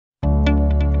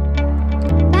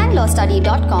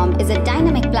BangaloreStudy.com is a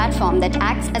dynamic platform that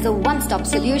acts as a one-stop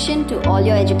solution to all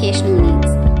your educational needs.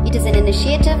 It is an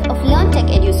initiative of Learntech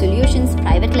Edu Solutions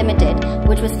Pvt,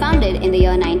 which was founded in the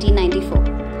year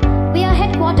 1994. We are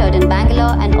headquartered in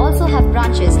Bangalore and also have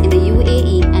branches in the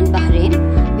UAE and Bahrain.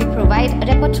 We provide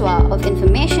a repertoire of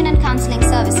information and counseling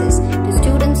services to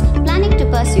students planning to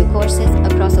pursue courses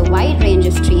across a wide range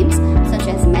of streams such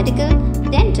as medical,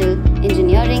 dental,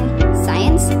 engineering,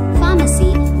 science,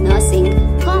 pharmacy,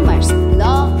 nursing, commerce,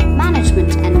 law,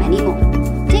 management, and many more.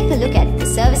 Take a look at the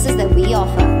services that we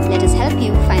offer. Let us help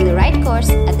you find the right course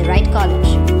at the right college.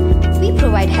 We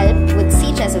provide help with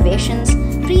seat reservations,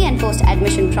 pre- and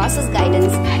post-admission process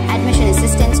guidance, admission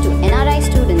assistance to NRI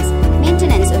students,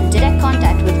 maintenance of direct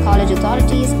contact with college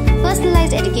authorities,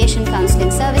 personalized education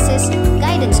counseling services,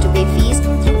 guidance to pay fees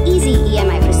through easy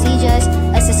EMI procedures,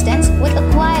 assistance with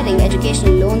acquiring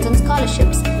educational loans and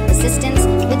scholarships, assistance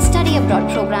with study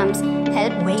abroad programs,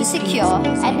 help to secure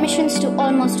admissions to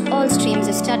almost all streams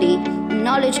of study, and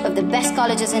knowledge of the best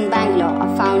colleges in Bangalore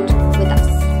are found with us.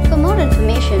 For more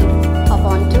information, hop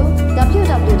on to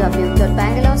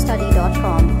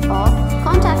www.bangalorestudy.com or